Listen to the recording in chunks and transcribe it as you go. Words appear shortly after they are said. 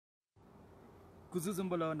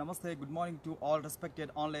Kuzuzumbala, Namaste, good morning to all respected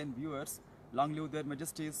online viewers. Long live their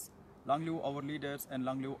majesties, long live our leaders, and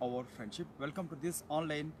long live our friendship. Welcome to this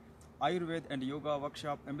online Ayurveda and Yoga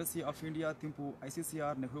workshop, Embassy of India, Thimphu,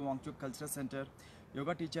 ICCR, Nehru Wangchuk Cultural Center.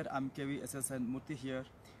 Yoga teacher, I'm KV SSN Murthy here.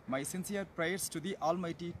 My sincere prayers to the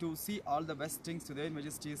Almighty to see all the best things to their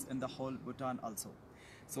majesties and the whole Bhutan also.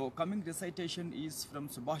 So coming recitation is from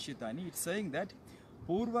Subhashitani. It's saying that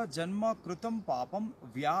पूर्व जन्म कृतं पापं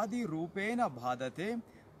व्याधि रूपेण बाधते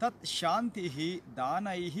तत् शांतिः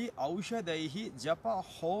दानैः औषधैः जप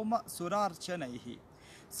home सुरार्चनैः.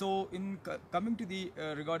 So in coming to the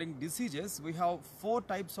regarding diseases, we have four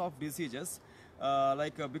types of diseases,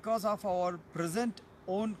 because of our present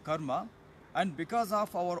own karma, and because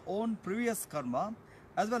of our own previous karma,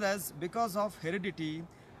 as well as because of heredity,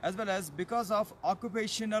 as well as because of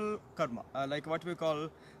occupational karma, like what we call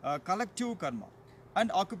collective karma, and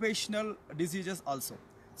occupational diseases also.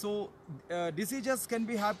 So diseases can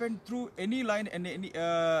be happened through any line and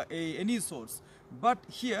any source, but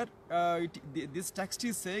here this text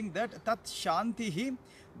is saying that tat shantihi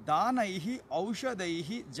danaihi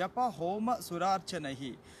aushadaihi japa homa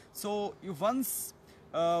surarchanahi. So if once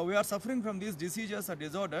we are suffering from these diseases or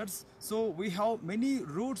disorders, so we have many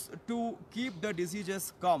routes to keep the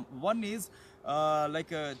diseases calm. One is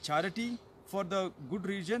charity for the good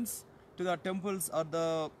regions, to the temples or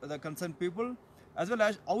the concerned people, as well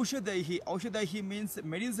as aushadaihi. Aushadaihi means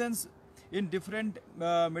medicines in different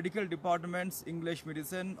medical departments, English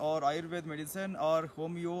medicine or Ayurveda medicine or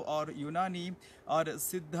Homeo or Unani or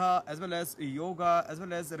Siddha, as well as yoga, as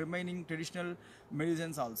well as remaining traditional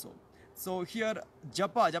medicines also. So here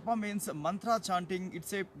japa means mantra chanting.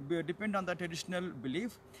 It's a depend on the traditional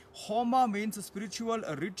belief. Homa means spiritual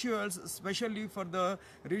rituals, especially for the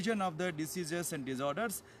region of the diseases and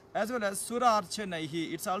disorders, as well as sura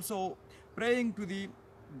archanaihi. It's also praying to the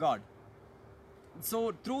god.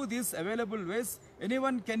 So through these available ways,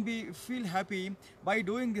 anyone can feel happy by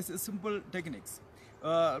doing these simple techniques.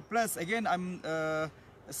 Plus again, I'm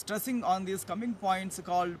stressing on these coming points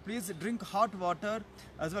called please drink hot water,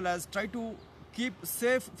 as well as try to keep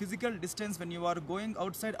safe physical distance when you are going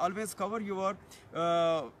outside. Always cover your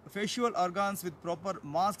facial organs with proper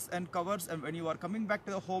masks and covers, and when you are coming back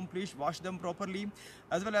to the home, please wash them properly,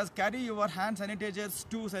 as well as carry your hand sanitizers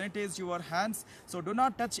to sanitize your hands. So do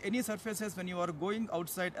not touch any surfaces when you are going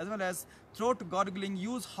outside, as well as throat gargling.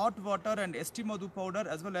 Use hot water and estimadu powder,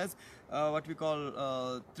 as well as what we call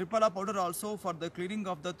tripala powder also for the cleaning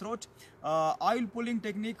of the throat. Oil pulling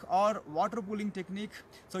technique or water pulling technique.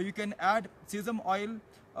 So you can add sesame oil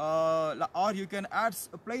or you can add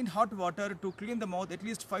plain hot water to clean the mouth at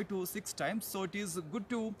least 5 to 6 times. So it is good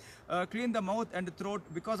to clean the mouth and throat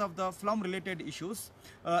because of the phlegm related issues,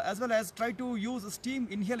 as well as try to use steam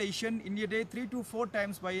inhalation in a day 3 to 4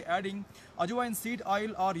 times by adding ajwain seed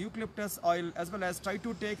oil or eucalyptus oil, as well as try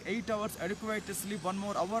to take 8 hours adequate sleep, 1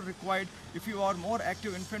 more hour required if you are more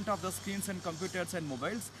active in front of the screens and computers and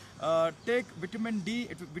mobiles. Take vitamin D,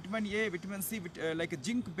 vitamin A, vitamin C, like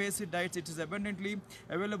zinc based diets. It is abundantly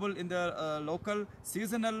available in the local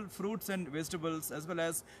seasonal fruits and vegetables, as well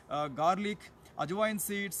as garlic, ajwain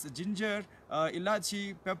seeds, ginger,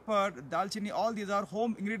 ilachi, pepper, dalchini. All these are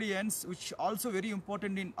home ingredients which also very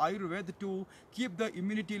important in Ayurveda to keep the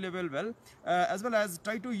immunity level well, as well as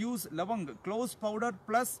try to use lavang, cloves powder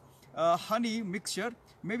plus honey mixture,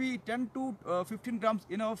 maybe 10 to 15 grams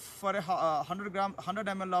enough for a 100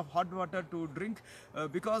 ml of hot water to drink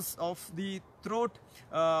because of the throat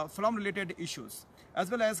phlegm related issues. As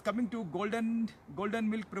well as coming to golden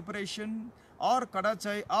milk preparation or kada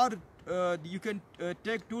chai, or you can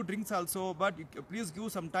take 2 drinks also, but please give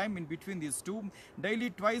some time in between these two.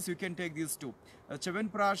 Daily twice you can take these two.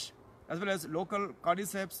 Chyawanprash, as well as local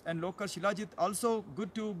cordyceps and local shilajit, also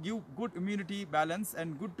good to give good immunity balance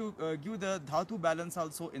and good to give the dhatu balance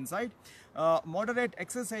also inside. Moderate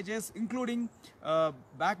exercises including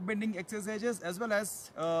back bending exercises, as well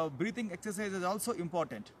as breathing exercises also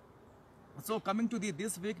important. So coming to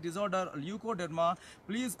this week disorder, leukoderma,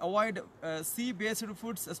 please avoid sea-based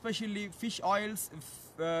foods, especially fish oils,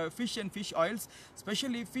 fish and fish oils,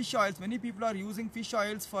 especially fish oils. Many people are using fish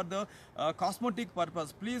oils for the cosmetic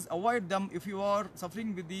purpose. Please avoid them if you are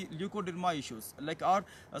suffering with the leukoderma issues, like or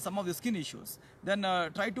some of the skin issues. Then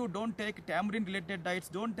try to don't take tamarind related diets,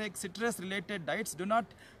 don't take citrus related diets, do not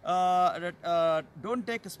don't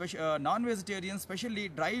take non-vegetarian, especially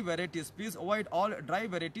dry varieties. Please avoid all dry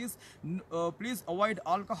varieties. Please avoid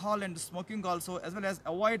alcohol and smoking also, as well as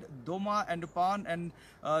avoid doma and pan and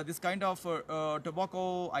this kind of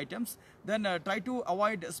tobacco items. Then try to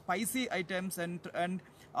avoid spicy items and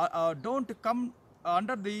don't come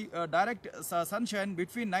under the direct sunshine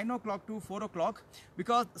between 9 o'clock to 4 o'clock,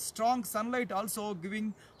 because strong sunlight also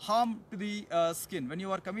giving harm to the skin. When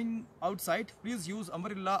you are coming outside, please use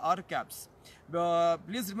umbrella or caps.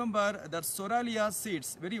 Please remember that Soralia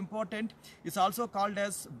seeds, very important, is also called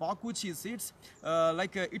as Bakuchi seeds.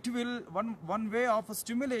 It will one way of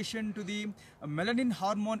stimulation to the melanin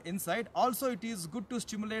hormone inside. Also, it is good to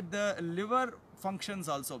stimulate the liver functions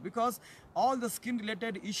also, because all the skin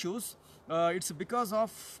related issues, it's because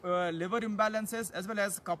of liver imbalances as well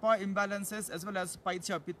as kapha imbalances as well as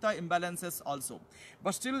pitta imbalances also.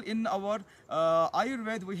 But still in our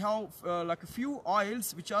Ayurveda we have like a few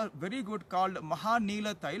oils which are very good, called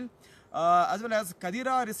Mahanila Tail as well as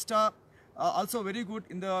Kadira Rista, also very good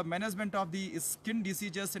in the management of the skin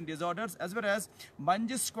diseases and disorders, as well as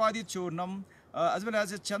Manjishkwadi Churnam, as well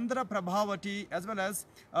as Chandra Prabhavati, as well as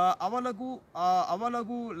Avalagu,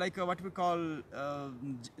 like what we call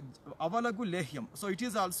Avalagu Lehyam. So it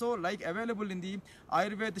is also like available in the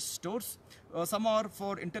Ayurveda stores. Some are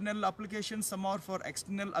for internal applications, some are for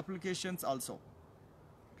external applications also.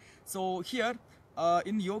 So here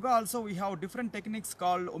in yoga also we have different techniques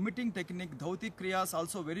called omitting technique, Dhautik Kriyas,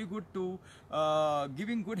 also very good to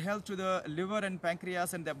giving good health to the liver and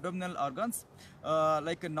pancreas and the abdominal organs,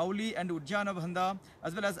 like Nauli and Ujjana Bandha,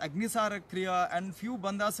 as well as Agnisara Kriya and few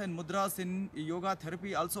bandhas and mudras in yoga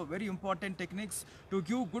therapy, also very important techniques to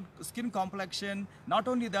give good skin complexion, not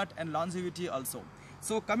only that, and longevity also.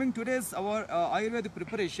 So coming today's our Ayurvedic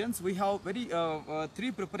preparations, we have very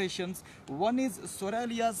three preparations. One is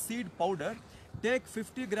Soralia seed powder. Take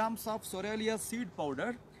 50 grams of Soralia seed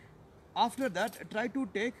powder. After that, try to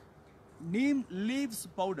take neem leaves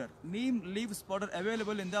powder. Neem leaves powder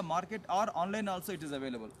available in the market or online also it is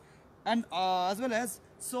available. And as well as,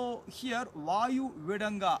 so here Vayu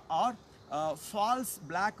Vedanga or false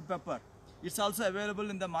black pepper. It's also available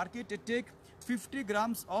in the market. Take 50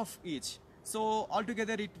 grams of each. So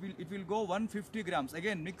altogether it will go 150 grams.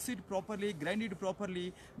 Again, mix it properly, grind it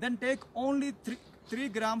properly. Then take only 3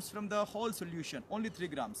 grams from the whole solution, only 3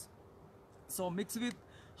 grams. So mix with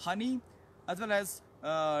honey, as well as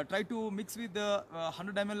try to mix with the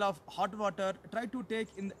 100 ml of hot water. Try to take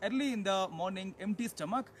early in the morning, empty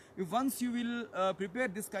stomach. If once you will prepare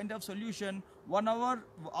this kind of solution, 1 hour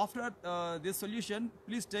after this solution,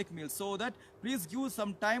 please take meal. So that please give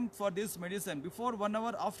some time for this medicine, before 1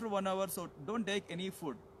 hour, after 1 hour, so don't take any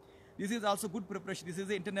food. This is also good preparation. This is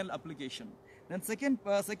the internal application. Then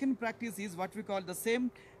second practice is what we call the same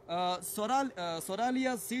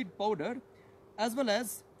Soralia seed powder, as well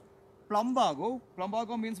as Plumbago.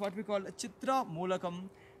 Plumbago means what we call Chitra Mulakam,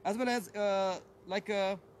 as well as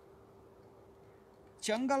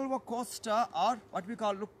Changalva Costa, or what we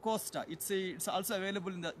call Costa. It's also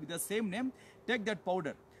available with the same name. Take that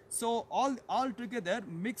powder. So all together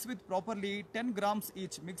mix with properly, 10 grams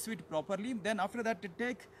each, mix it properly. Then after that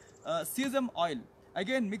take sesame oil.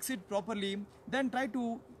 Again mix it properly. Then try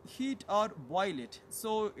to heat or boil it.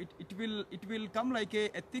 So it will come like a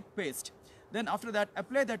thick paste. Then after that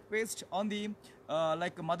apply that paste on the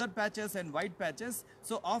like mother patches and white patches.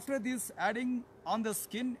 So after this adding on the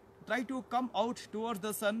skin, try to come out towards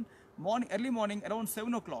the sun early morning around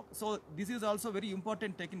 7 o'clock. So this is also very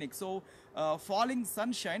important technique. So falling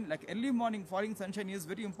sunshine, like early morning falling sunshine, is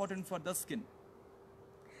very important for the skin.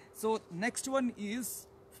 So next one is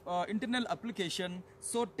internal application.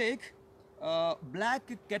 So take black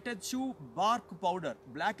catechu bark powder.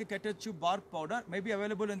 Black catechu bark powder may be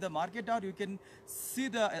available in the market, or you can see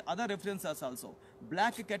the other references also.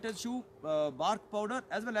 Black catechu bark powder,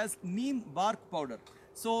 as well as neem bark powder.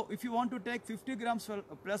 So if you want to take 50 grams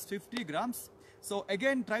plus 50 grams, so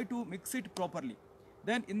again try to mix it properly.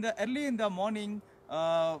 Then early in the morning,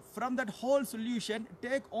 from that whole solution,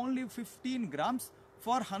 take only 15 grams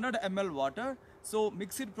for 100 ml water. So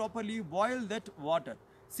mix it properly, boil that water.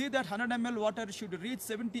 See that 100 ml water should reach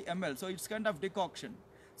 70 ml. So it's kind of decoction.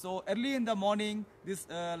 So early in the morning, this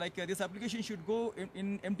this application should go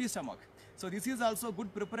in empty stomach. So this is also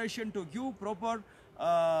good preparation to give proper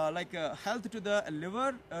health to the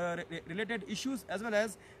liver related issues, as well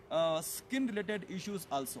as skin related issues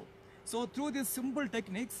also. So through these simple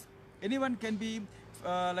techniques, anyone can be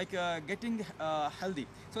getting healthy.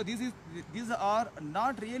 So these are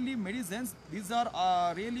not really medicines. These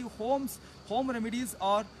are really home remedies,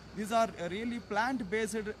 or these are really plant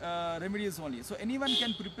based remedies only. So anyone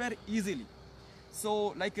can prepare easily.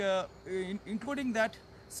 So including that,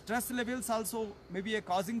 Stress levels also may be a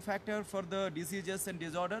causing factor for the diseases and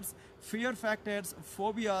disorders. Fear factors,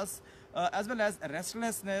 phobias, as well as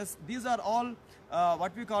restlessness. These are all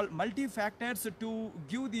what we call multi-factors to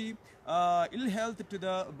give the ill health to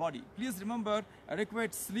the body. Please remember,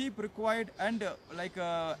 adequate sleep required, and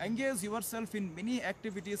engage yourself in many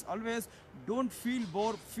activities. Always don't feel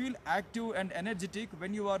bored, feel active and energetic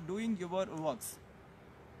when you are doing your works.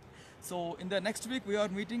 So in the next week we are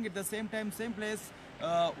meeting at the same time, same place.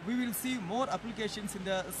 We will see more applications in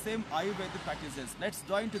the same Ayurvedic practices. Let's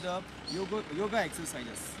join to the yoga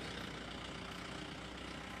exercises.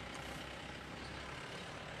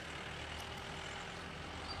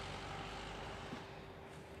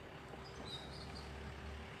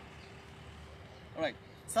 Alright,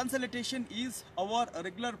 sun salutation is our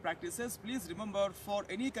regular practices. Please remember, for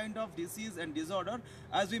any kind of disease and disorder,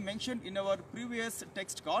 as we mentioned in our previous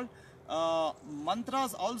text called,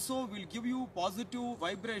 mantras also will give you positive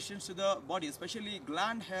vibrations to the body, especially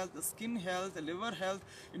gland health, skin health, liver health,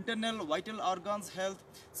 internal vital organs health.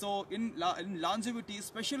 So in longevity,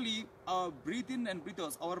 especially breathe in and breathe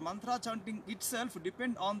out, our mantra chanting itself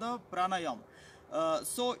depend on the pranayam.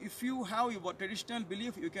 So if you have your traditional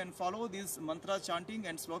belief, you can follow this mantra chanting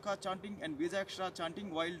and sloka chanting and bijakshara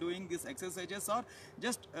chanting while doing these exercises, or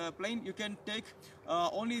just plain you can take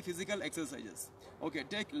only physical exercises. Okay,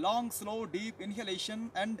 take long, slow, deep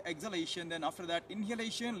inhalation and exhalation. Then after that,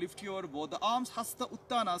 inhalation, lift your both the arms, hasta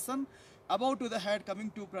uttanasana, above to the head,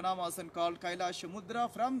 coming to pranamasana called Kailasha Mudra.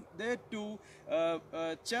 From there to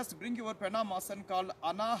chest, bring your pranamasana called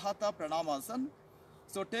Anahata Pranamasana.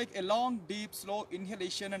 So take a long, deep, slow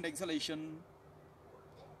inhalation and exhalation.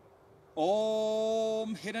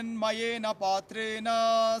 Om Hiranmayena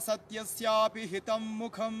Patrena Satyasyapi Hitam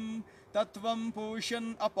Mukham Tattvam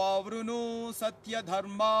Pushan Apavrunu Satya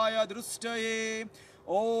Dharmaya Drustaye.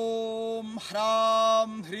 Om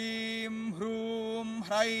Hram Hrim Hrum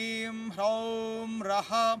Hraim Hraum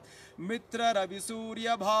Raha Mitra Ravi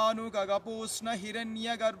Surya Bhanu Kagapusna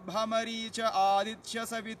Hiranya Garbha Maricha Aditya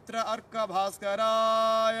Savitra Arka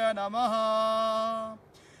Bhaskaraya Namaha.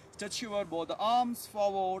 Stretch your both the arms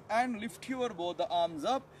forward and lift your both the arms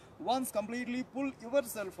up. Once completely pull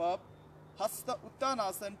yourself up, Hasta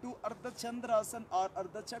Uttanasana to Ardha Chandrasana or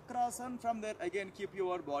Ardha Chakrasana. From there again keep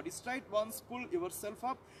your body straight. Once pull yourself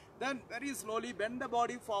up, then very slowly bend the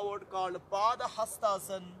body forward called Pada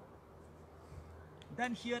Hastasana.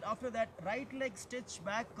 Then here after that, right leg stretch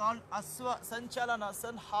back called Asva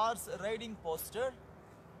Sanchalanasana, horse riding posture.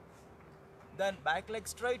 Then back leg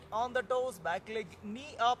straight on the toes, back leg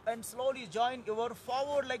knee up, and slowly join your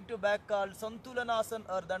forward leg to back called Santulanasana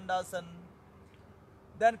or Dandasana.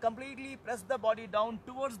 Then completely press the body down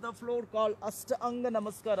towards the floor called Ashtanga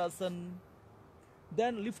Namaskarasana.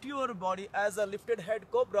 Then lift your body as a lifted head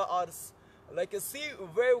cobra or like a sea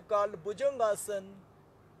wave called Bhujangasana.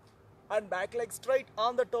 And back leg straight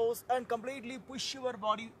on the toes and completely push your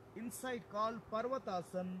body inside called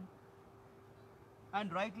Parvatasana.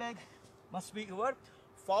 And right leg must be your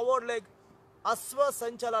forward leg Asva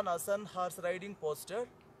Sanchalanasana, horse riding posture.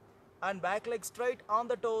 And back leg straight on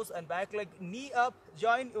the toes and back leg knee up.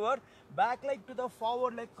 Join your back leg to the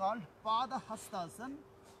forward leg called Pada Hastasana.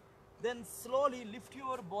 Then slowly lift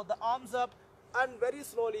your both the arms up and very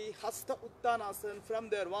slowly Hasta Uttanasana. From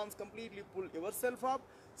there, once completely pull yourself up,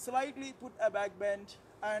 slightly put a back bend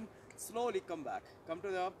and slowly come back. Come to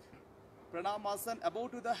the Pranamasana,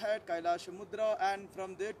 above to the head, Kailasha Mudra, and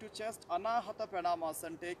from there to chest, Anahata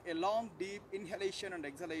Pranamasana. Take a long, deep inhalation and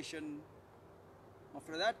exhalation.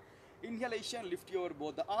 After that, inhalation, lift your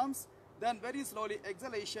both the arms. Then very slowly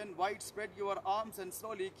exhalation, wide spread your arms and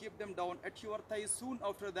slowly keep them down at your thighs. Soon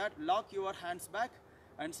after that, lock your hands back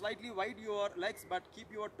and slightly wide your legs, but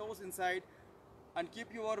keep your toes inside and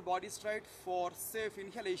keep your body straight for safe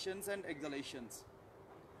inhalations and exhalations.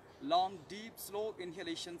 Long, deep, slow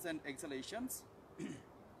inhalations and exhalations.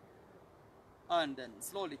 And then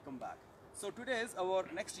slowly come back. So today's our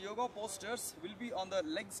next yoga postures will be on the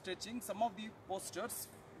leg stretching. Some of the postures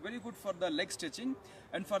very good for the leg stretching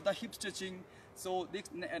and for the hip stretching. So the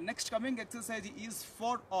next coming exercise is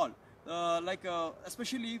for all,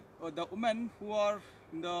 especially the women who are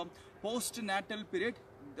in the postnatal period.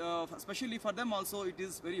 Especially for them also it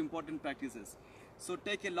is very important practices. So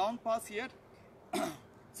take a long pause here.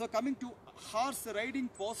 So coming to horse riding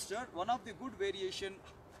posture, one of the good variation,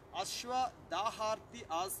 Ashwa Daharti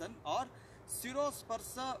Asana or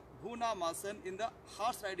Sirosparsa Bhunamasana in the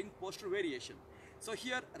horse riding posture variation. So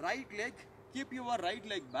here right leg, keep your right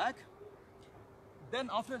leg back. Then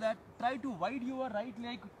after that, try to wide your right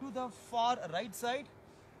leg to the far right side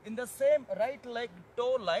in the same right leg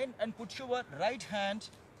toe line and put your right hand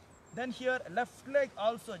Then here left leg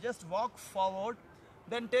also, just walk forward,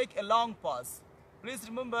 then take a long pause. Please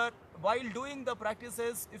remember, while doing the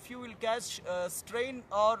practices, if you will catch strain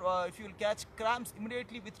or if you will catch cramps,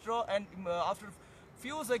 immediately withdraw and after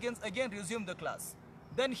few seconds again resume the class.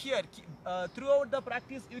 Then here throughout the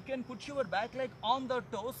practice you can put your back leg on the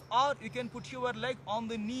toes or you can put your leg on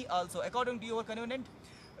the knee also, according to your convenient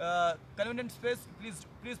space.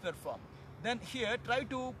 Please perform. Then here try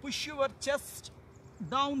to push your chest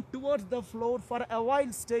down towards the floor for a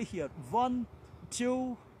while. Stay here. 1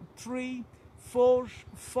 2 3 4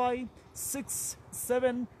 5 6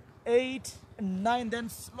 7 8 9. Then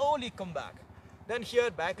slowly come back. Then here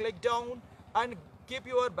back leg down and keep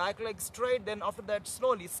your back leg straight. Then after that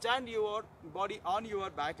slowly stand your body on your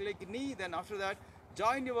back leg knee. Then after that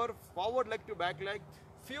join your forward leg to back leg.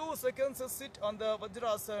 Few seconds sit on the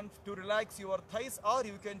Vajrasana to relax your thighs, or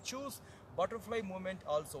you can choose butterfly movement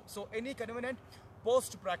also. So any convenient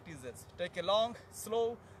post practices. Take a long,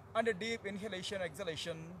 slow and a deep inhalation,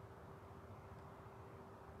 exhalation.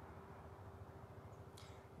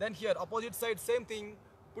 Then here opposite side same thing.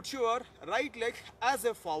 Put your right leg as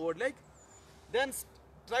a forward leg. Then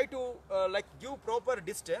try to give proper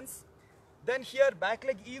distance. Then here back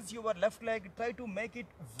leg is your left leg. Try to make it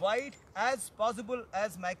wide as possible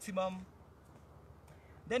as maximum.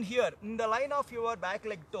 Then here in the line of your back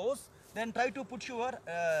leg toes, then try to put your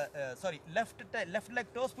left leg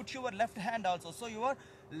toes, put your left hand also. So your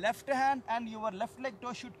left hand and your left leg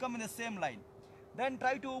toe should come in the same line. Then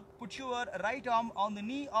try to put your right arm on the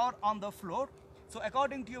knee or on the floor. So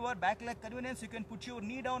according to your back leg convenience, you can put your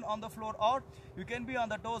knee down on the floor or you can be on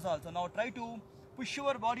the toes also. Now try to push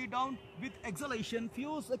your body down with exhalation.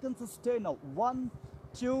 Few seconds stay now. 1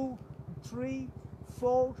 2 3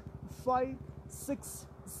 4 5 6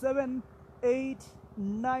 7 8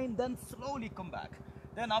 9. Then slowly come back.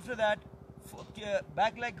 Then after that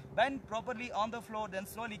back leg bend properly on the floor. Then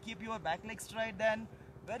slowly keep your back leg straight. Then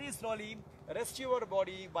very slowly rest your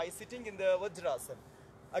body by sitting in the Vajrasana.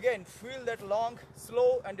 Again feel that long,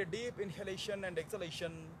 slow and deep inhalation and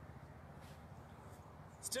exhalation.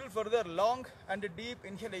 Still further long and deep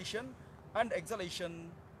inhalation and exhalation.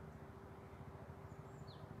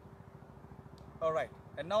 Alright,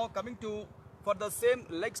 and now coming to for the same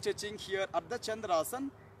leg stretching here at the Chandrasana.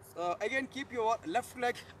 Again keep your left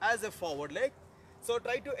leg as a forward leg. So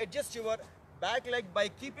try to adjust your back leg by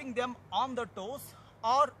keeping them on the toes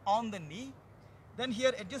or on the knee. Then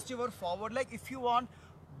here adjust your forward leg. If you want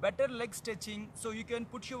better leg stretching, so you can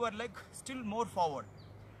put your leg still more forward.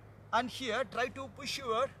 And here try to push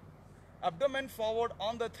your abdomen forward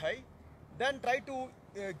on the thigh. Then try to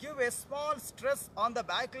give a small stress on the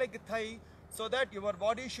back leg thigh so that your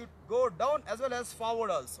body should go down as well as forward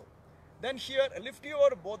also. Then here lift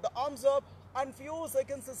your both the arms up and few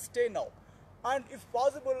seconds stay now. And if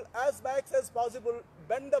possible, as max as possible,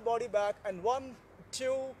 bend the body back and 1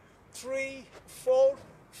 2 3 4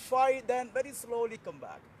 5. Then very slowly come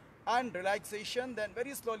back and relaxation. Then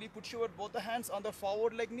very slowly put your both the hands on the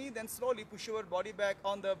forward leg knee. Then slowly push your body back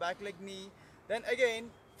on the back leg knee. Then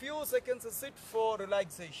again few seconds sit for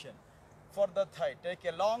relaxation for the thigh. Take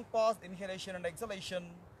a long pause, inhalation and exhalation.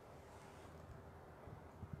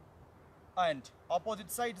 And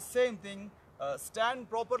opposite side same thing. Stand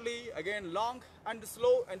properly, again long and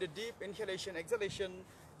slow and deep inhalation, exhalation.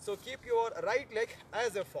 So keep your right leg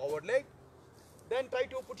as a forward leg. Then try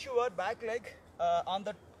to put your back leg on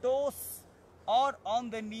the toes or on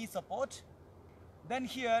the knee support. Then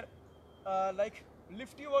here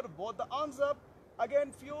lift your both the arms up.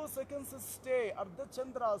 Again few seconds stay at the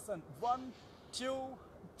Chandrasana. 1 2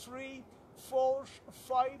 3 4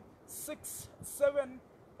 5 6 7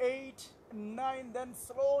 8 9. Then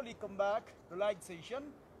slowly come back, relaxation.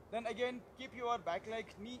 Then again keep your back leg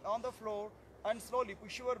knee on the floor and slowly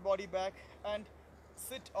push your body back and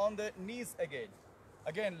sit on the knees again.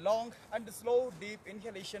 Again long and slow deep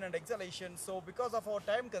inhalation and exhalation. So because of our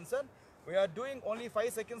time concern, we are doing only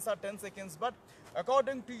 5 seconds or 10 seconds, but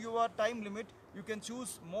according to your time limit you can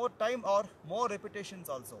choose more time or more repetitions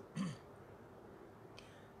also.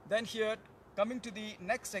 Then here coming to the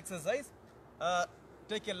next exercise,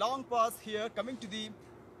 take a long pause here. Coming to the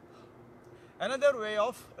another way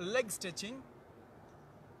of leg stretching.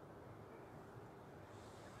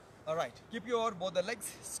 Alright, keep your both the legs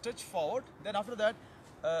stretch forward. Then after that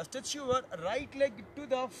stretch your right leg to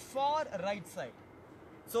the far right side.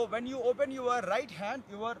 So when you open your right hand,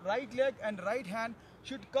 your right leg and right hand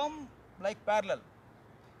should come like parallel.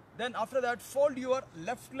 Then after that fold your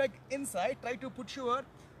left leg inside. Try to put your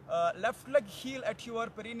left leg heel at your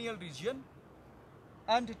perineal region.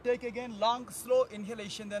 And take again long slow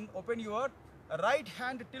inhalation. Then open your right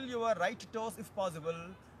hand till your right toes if possible.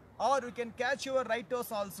 or you can catch your right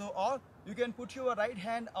toes also, or you can put your right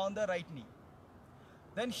hand on the right knee.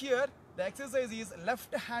 Then here the exercise is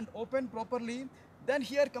left hand open properly, then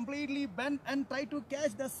here completely bend and try to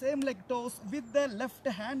catch the same leg toes with the left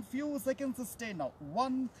hand. Few seconds stay now.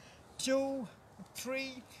 1 2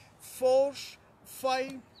 3 4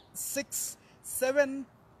 5 6 7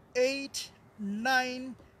 8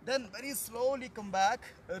 9. Then very slowly come back,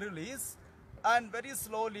 release, and very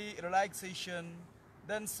slowly relaxation.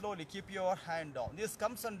 Then slowly keep your hand down. This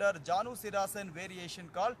comes under Janu Sirasana variation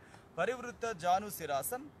called Parivritta Janu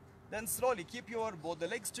Sirasana. Then slowly keep your both the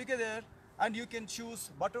legs together, and you can choose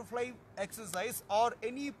butterfly exercise or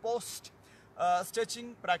any post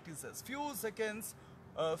stretching practices. Few seconds,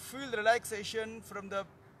 feel relaxation from the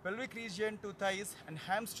pelvic region to thighs and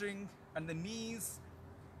hamstring and the knees,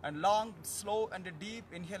 and long, slow and deep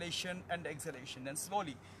inhalation and exhalation. Then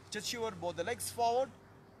slowly stretch your both the legs forward,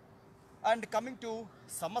 and coming to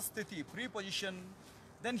Samasthiti pre-position.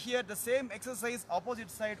 Then here the same exercise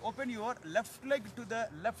opposite side. Open your left leg to the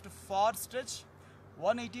left far stretch,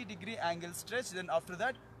 180-degree angle stretch. Then after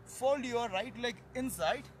that fold your right leg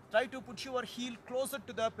inside. Try to put your heel closer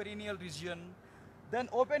to the perineal region. Then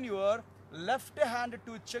open your left hand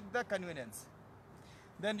to check the convenience.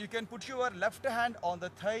 Then you can put your left hand on the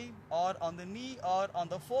thigh or on the knee or on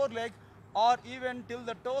the foreleg, or even till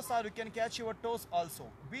the toes, or you can catch your toes also.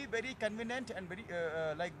 Be very convenient and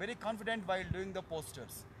very confident while doing the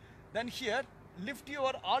postures. Then here lift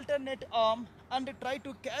your alternate arm and try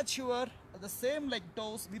to catch your the same leg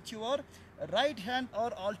toes with your right hand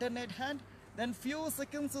or alternate hand. Then few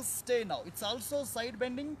seconds stay now. It's also side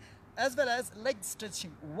bending as well as leg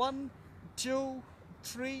stretching. 1 2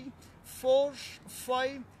 3 4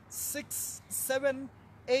 5 6 7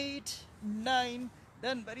 8 9.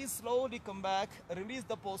 Then very slowly come back, release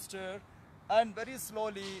the posture, and very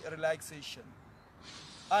slowly relaxation.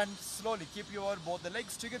 And slowly keep your both the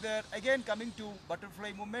legs together. Again coming to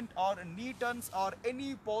butterfly movement or knee turns or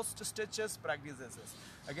any post stretches practices.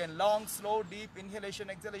 Again long, slow, deep inhalation,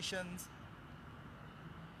 exhalations.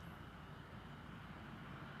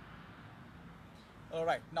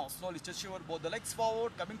 Alright, now slowly stretch your both the legs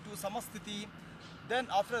forward, coming to Samasthiti. Then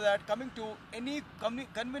after that, coming to any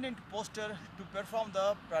convenient posture to perform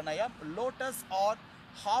the pranayam, lotus or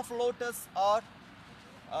half lotus or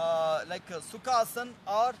like Sukhasana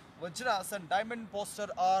or Vajrasana, diamond posture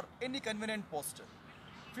or any convenient posture.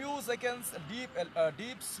 Few seconds,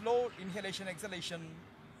 deep, slow inhalation, exhalation.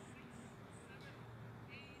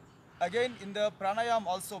 Again in the pranayam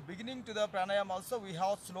also, beginning to the pranayam also, we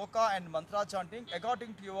have sloka and mantra chanting.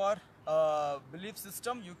 According to your belief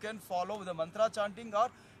system, you can follow the mantra chanting or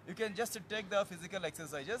you can just take the physical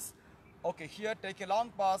exercises. Okay, here take a long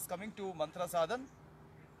pause, coming to mantra sadhan.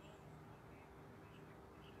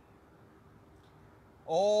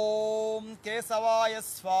 Om Kesavaya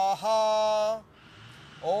Swaha,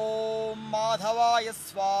 Om Madhavaya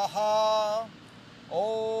Swaha,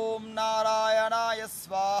 Om Narayanaya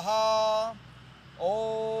Swaha,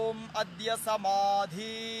 Om Adya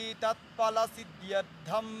Samadhi Tatpala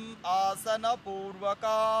Siddhyartham Asana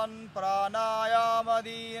Purvakan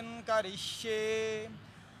Pranayamadin Karishye.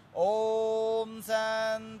 Om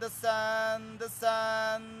Sandhi Sandhi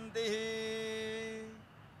Sandhi.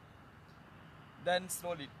 Then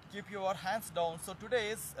slowly keep your hands down. So today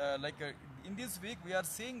is in this week we are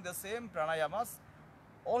seeing the same pranayamas,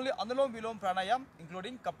 only Anulom Vilom pranayam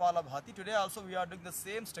including Kapalabhati. Today also we are doing the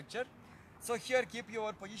same structure. So here keep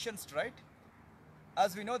your position straight.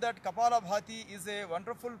 As we know that Kapalabhati is a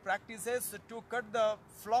wonderful practices to cut the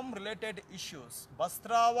phlegm related issues.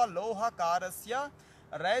 Bastrava loha karasya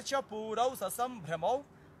Raicha Purau Sasam Brahmau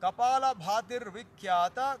Kapalabhatir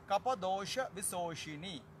Vikyata Kapadosha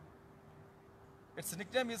Visoshini. Its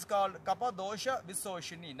nickname is called Kapadosha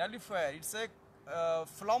Visoshini, nullifier. It's a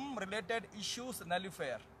phlegm related issues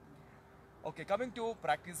nullifier. Okay, coming to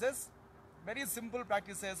practices. Very simple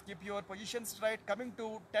practices. Keep your position straight. Coming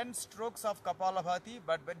to 10 strokes of Kapalabhati,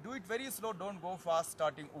 but do it very slow. Don't go fast.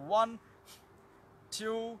 Starting 1,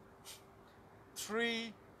 2,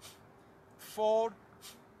 3, 4,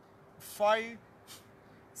 5,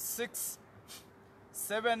 6,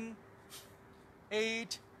 7,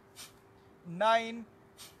 8, 9,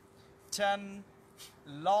 10.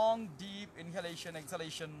 Long, deep inhalation,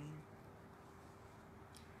 exhalation.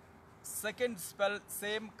 Second spell,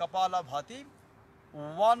 same Kapalabhati.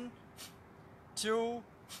 1, 2,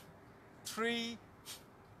 3,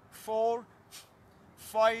 4,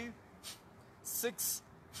 5, 6,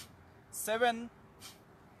 7,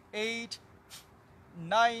 8,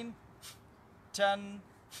 9, 10.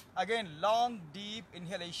 Again, long, deep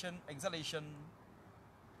inhalation, exhalation.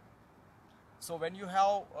 So when you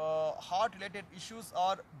have heart related issues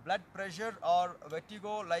or blood pressure or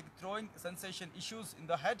vertigo like throwing sensation issues in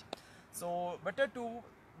the head, so better to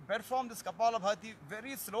perform this Kapalabhati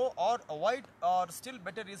very slow or avoid, or still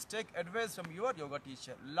better is take advice from your yoga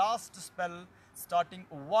teacher. Last spell starting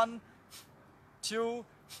 1, 2,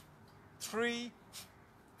 3,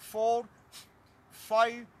 4,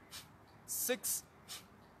 5, 6,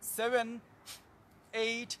 7,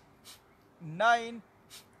 8, 9,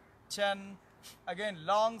 10. Again,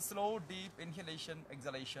 long, slow, deep inhalation,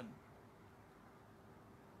 exhalation.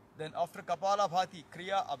 Then after Kapalabhati,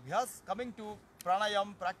 Kriya Abhyas, coming to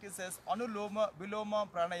pranayam practices, Anuloma, Viloma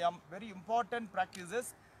pranayam, very important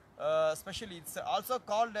practices, especially it's also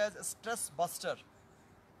called as stress buster.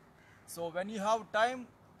 So when you have time,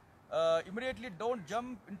 immediately don't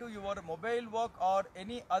jump into your mobile work or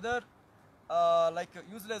any other like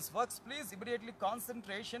useless works. Please immediately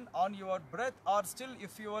concentration on your breath, or still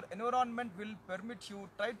if your environment will permit you,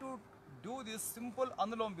 try to do this simple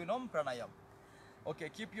Anulom Vilom pranayam. Okay,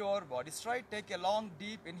 keep your body straight, take a long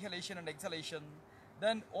deep inhalation and exhalation.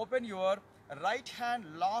 Then open your right hand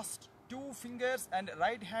last 2 fingers and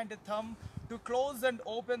right hand thumb to close and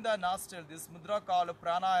open the nostril. This mudra called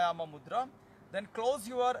pranayama mudra. Then close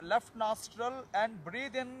your left nostril and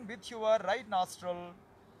breathe in with your right nostril.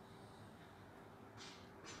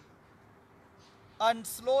 And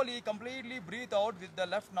slowly, completely breathe out with the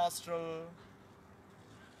left nostril.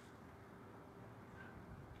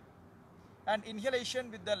 And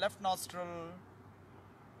inhalation with the left nostril.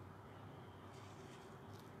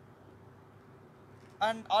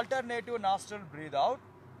 And alternative nostril breathe out.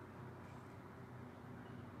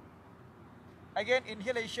 Again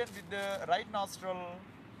inhalation with the right nostril.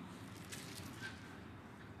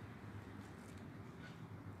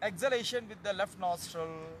 Exhalation with the left nostril.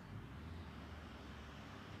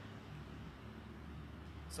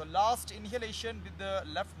 So last inhalation with the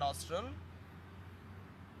left nostril.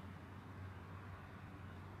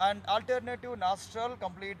 And alternative nostril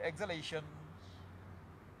complete exhalation.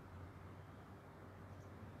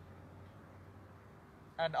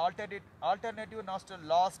 And alternative nostril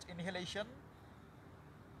last inhalation.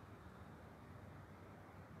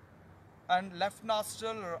 And left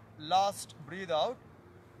nostril last breathe out.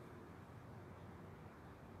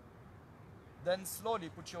 Then slowly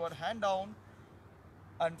put your hand down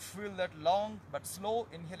and feel that long but slow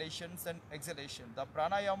inhalations and exhalation. The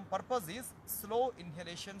pranayam purpose is slow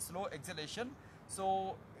inhalation, slow exhalation.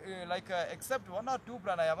 So except 1 or 2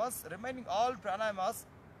 pranayamas, remaining all pranayamas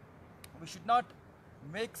we should not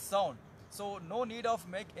make sound. So no need of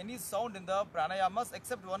make any sound in the pranayamas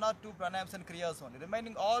except 1 or 2 pranayams and kriyas only.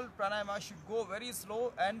 Remaining all pranayamas should go very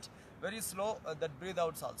slow and very slow that breathe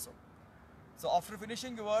outs also. So after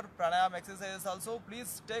finishing your pranayam exercises also,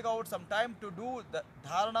 please take out some time to do the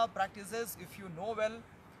dharana practices if you know well,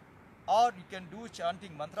 or you can do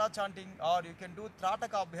chanting, mantra chanting, or you can do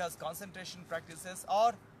Trataka Abhyas concentration practices,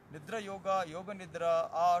 or Nidra Yoga, Yoga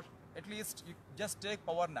Nidra, or at least you just take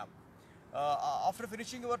power nap. After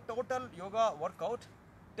finishing your total yoga workout,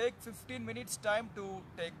 take 15 minutes time to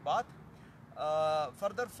take bath,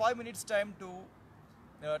 further 5 minutes time to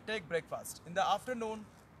take breakfast. In the afternoon,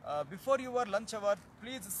 before your lunch hour,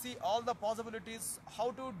 please see all the possibilities how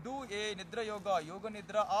to do a Nidra Yoga, Yoga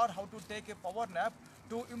Nidra, or how to take a power nap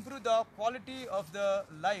to improve the quality of the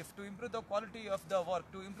life, to improve the quality of the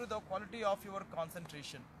work, to improve the quality of your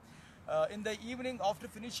concentration. In the evening, after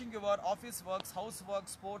finishing your office works, housework,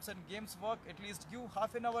 sports and games work, at least give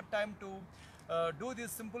half an hour time to do these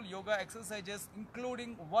simple yoga exercises,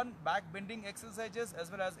 including 1 back bending exercises as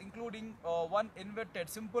well as including 1 inverted,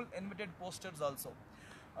 simple inverted postures also.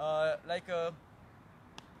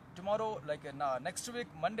 Tomorrow, next week,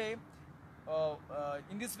 Monday,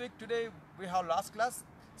 in this week, today we have last class.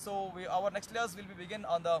 So our next class will be begin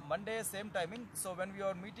on the Monday, same timing. So when we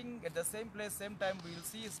are meeting at the same place, same time, we will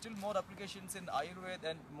see still more applications in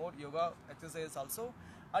Ayurveda and more yoga exercises also.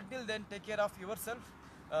 Until then, take care of yourself.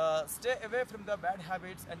 Stay away from the bad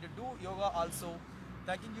habits and do yoga also.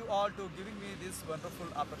 Thanking you all to giving me this wonderful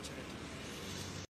opportunity.